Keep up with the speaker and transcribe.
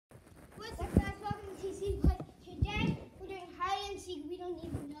don't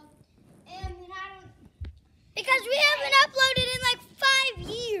even know. And I don't. Because we haven't uploaded in like 5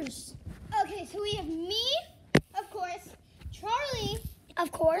 years. Okay, so we have me, of course, Charlie,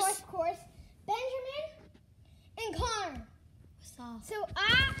 Of course. of course, Benjamin, and Connor. So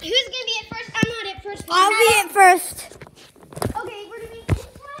who's gonna be at first? I'm not at first. I'll be at first. Okay, we're gonna be this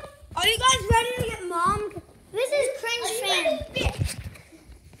time. Are you guys ready to get mommed? This is Cringe Fam.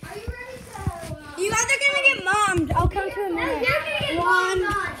 Are you ready to? You guys are gonna get mommed. I'll come to a minute. You're gonna get 1,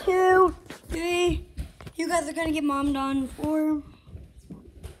 mommed. 2, 3. You guys are gonna get mommed on 4.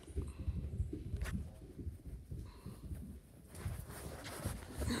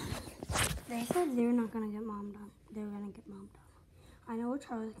 They said they're not gonna get mommed on. They're gonna get mommed on. I know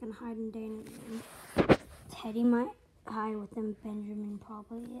Charlie's gonna hide in Dana's room. Teddy might hide with them. Benjamin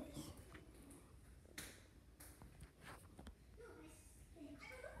probably is.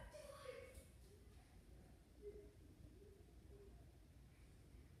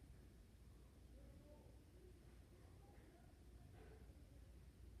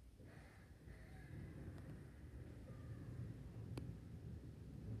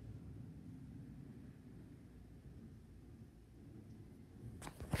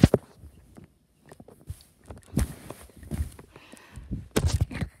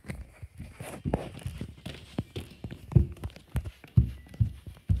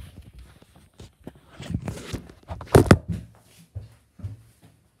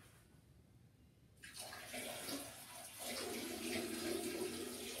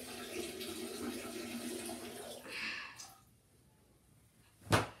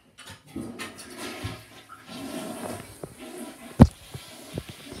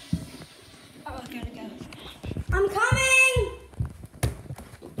 I'm coming!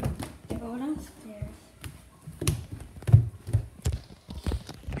 Go downstairs.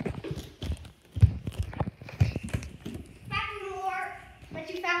 Happy more, but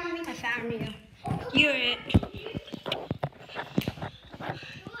you found me. I found you. You're it.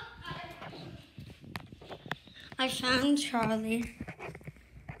 I found Charlie.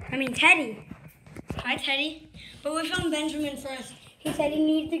 I mean Teddy. Hi Teddy. But we found Benjamin first. He said he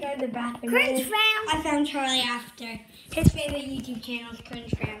needed to go to the bathroom. Cringe Fam. I found Charlie after. His favorite YouTube channel is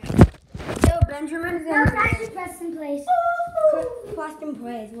Cringe Fam. So Benjamin's That was gonna actually best in place. Trust and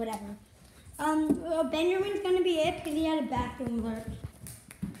praise, whatever. Well, Benjamin's gonna be it because he had a bathroom alert.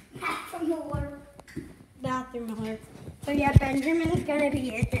 From the water. Bathroom alert. So yeah, Benjamin's gonna be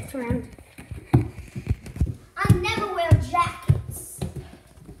it this round. I never wear jackets.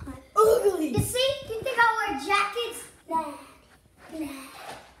 Ugly. You see? You think I wear jackets? Nah.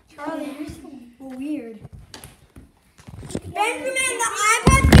 Charlie, you're so weird. Benjamin, the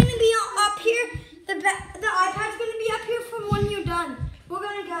iPad's gonna be up here. The iPad's gonna be up here from when you're done. We're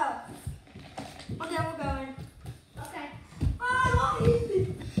gonna go. Okay, we're going. Okay. I love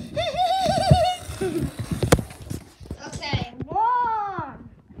you. Okay. 1,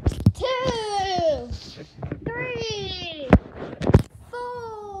 2, 3,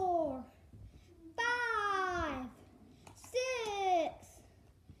 4, 5, 6,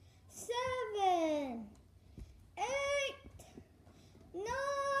 7, 8, 9,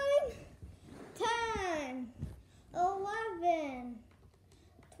 10, 11,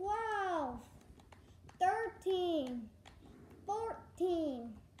 12, 13,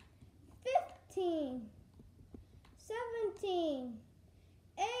 14, 15, 17,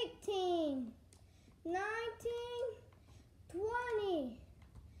 18, 19, 20,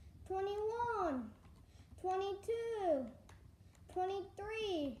 21, 22,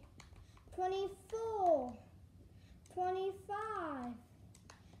 23, 24, 25,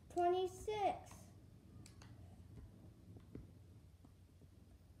 26,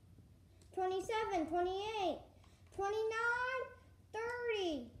 27, 28, 29,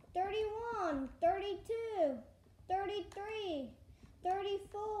 30, 31, 32, 33,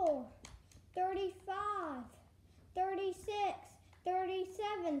 34, 35, 36,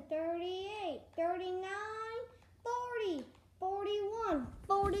 37, 38, 39, 40, 41,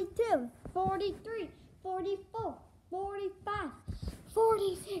 42, 43, 44, 45,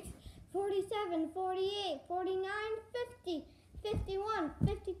 46, 47, 48, 49, 50, 51,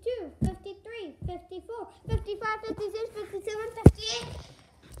 52, 53, 54, 55, 56, 57, 58,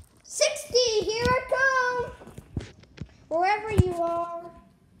 60. Here I come. Wherever you are.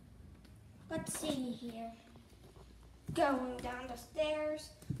 Let's see here. Going down the stairs.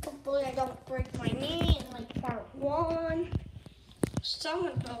 Hopefully I don't break my knee in like part 1.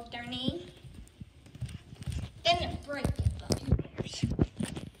 Someone broke their knee. Didn't break it though.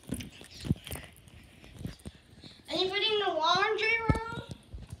 Anybody in the laundry room?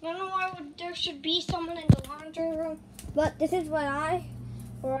 I don't know why there should be someone in the laundry room. But this is what I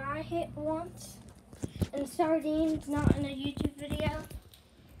where I hit once, and sardines not in a YouTube video.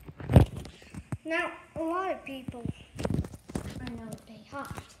 Now, a lot of people, I know they hide.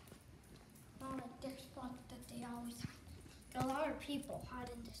 Not like their spot that they always hide. A lot of people hide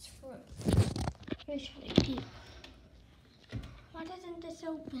in this room. Usually people. Why doesn't this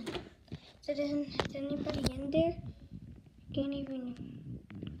open? Is anybody in there? Can't even.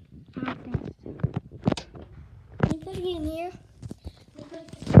 I don't think so. Anybody in here? Anybody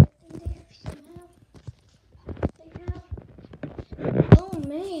can get in there somehow? Oh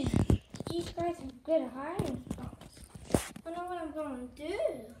man, these guys are good at hiding spots. I know what I'm gonna do.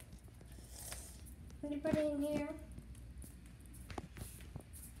 Anybody in here?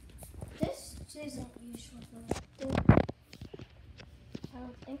 This isn't usually what I do. I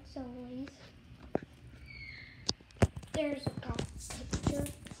don't think so, Louise. There's a picture.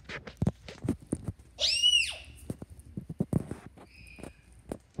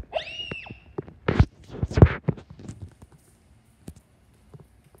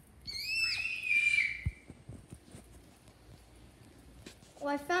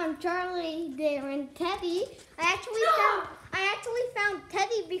 Well, I found Charlie there and Teddy. I actually found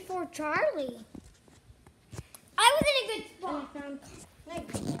Teddy before Charlie. I was in a good And spot. I found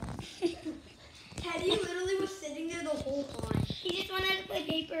Teddy literally was sitting there the whole time. He just wanted to play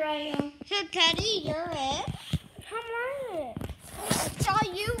paper IO. So Teddy, you're it. Come on. I saw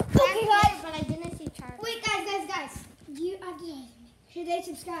you. Okay, guys, but I didn't see Charlie. Wait, guys. Should they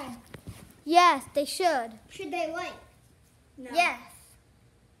subscribe? Yes, they should. Should they like? No. Yes.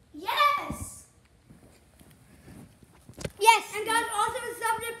 Yes! Yes. And guys, also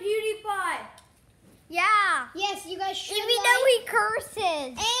sub to PewDiePie. Yeah. Yes, you guys should Even like. though he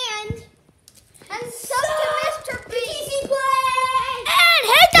curses. And sub to Mr. Beast. And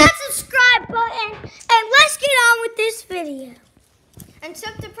hit that subscribe button. And let's get on with this video. And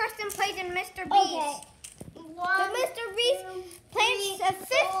sub to Preston Plays and Mr. Beast. Okay. So Mr. Beast plays a 50,000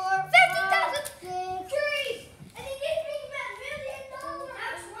 trees. And he gives me $1 million. Now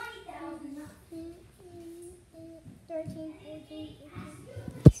 20,000. 13, 14,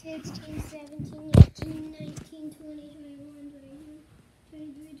 15, 16, 17, 18, 19, 20, 21,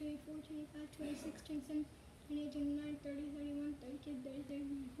 22, 23, 24, 25, 26, 27, 28, 29, 30, 31, 32, 33,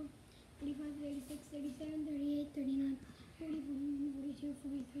 34, 35, 36, 37, 38, 39, 40, 41, 42,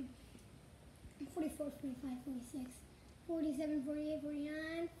 43, 44, 45, 46, 47, 48,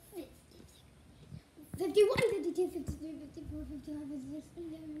 49, 50. 51, 52, 53, 54, 55, 56,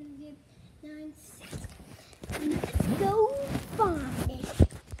 57, 59, 60. Let's go find it.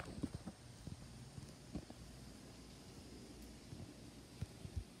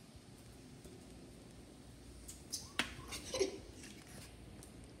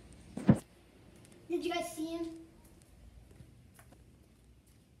 Did you guys see him?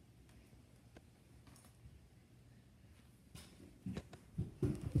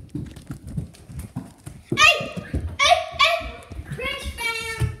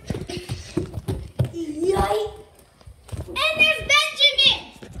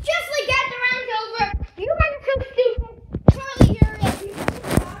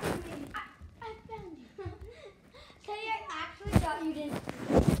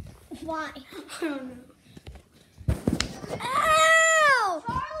 Why? I don't know. Ow!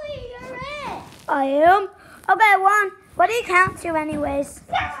 Charlie, you're it. I am? Okay, one. What do you count to anyways?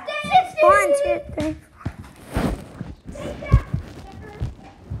 60. 1, 2, 3.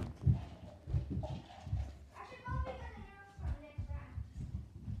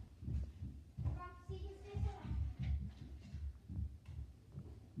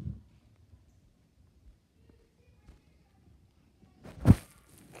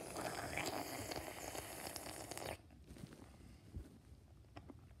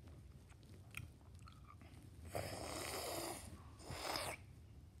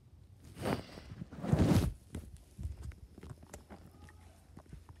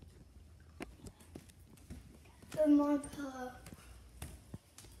 Good morning, Papa.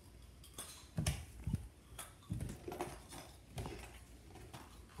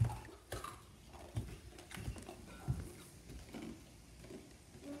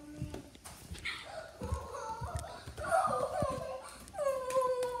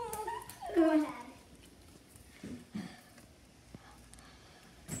 Go ahead.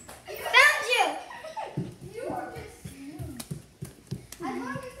 Found you. You are just. As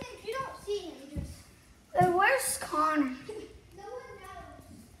long as you don't see him, just. Where's Connor? No one knows.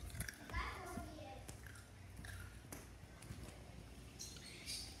 That's what he is.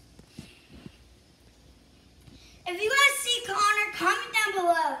 If you guys see Connor, comment down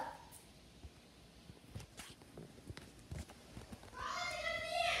below. Probably gonna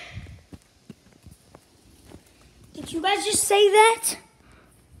be Did you guys just say that?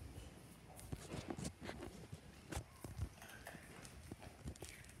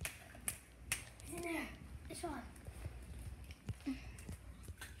 In there. It's on.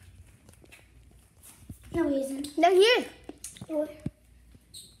 No, he isn't. No, he is.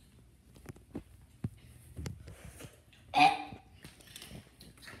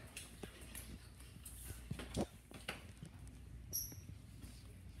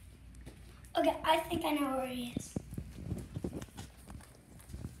 Okay, I think I know where he is.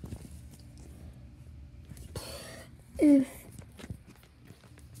 Oof.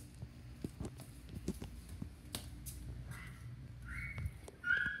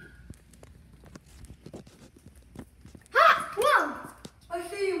 Ha! Whoa! I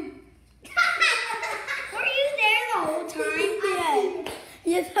see him. Were you there the whole time?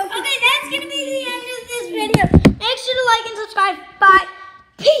 Yes. Okay, that's gonna be the end of this video. Make sure to like and subscribe. Bye.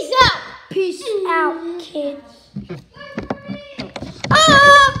 Peace out. Peace out, kids.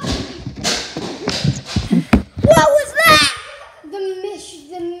 Ah! What was that? The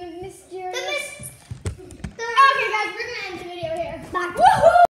mysterious. The Okay, guys, we're gonna end the video here. Bye. Woohoo!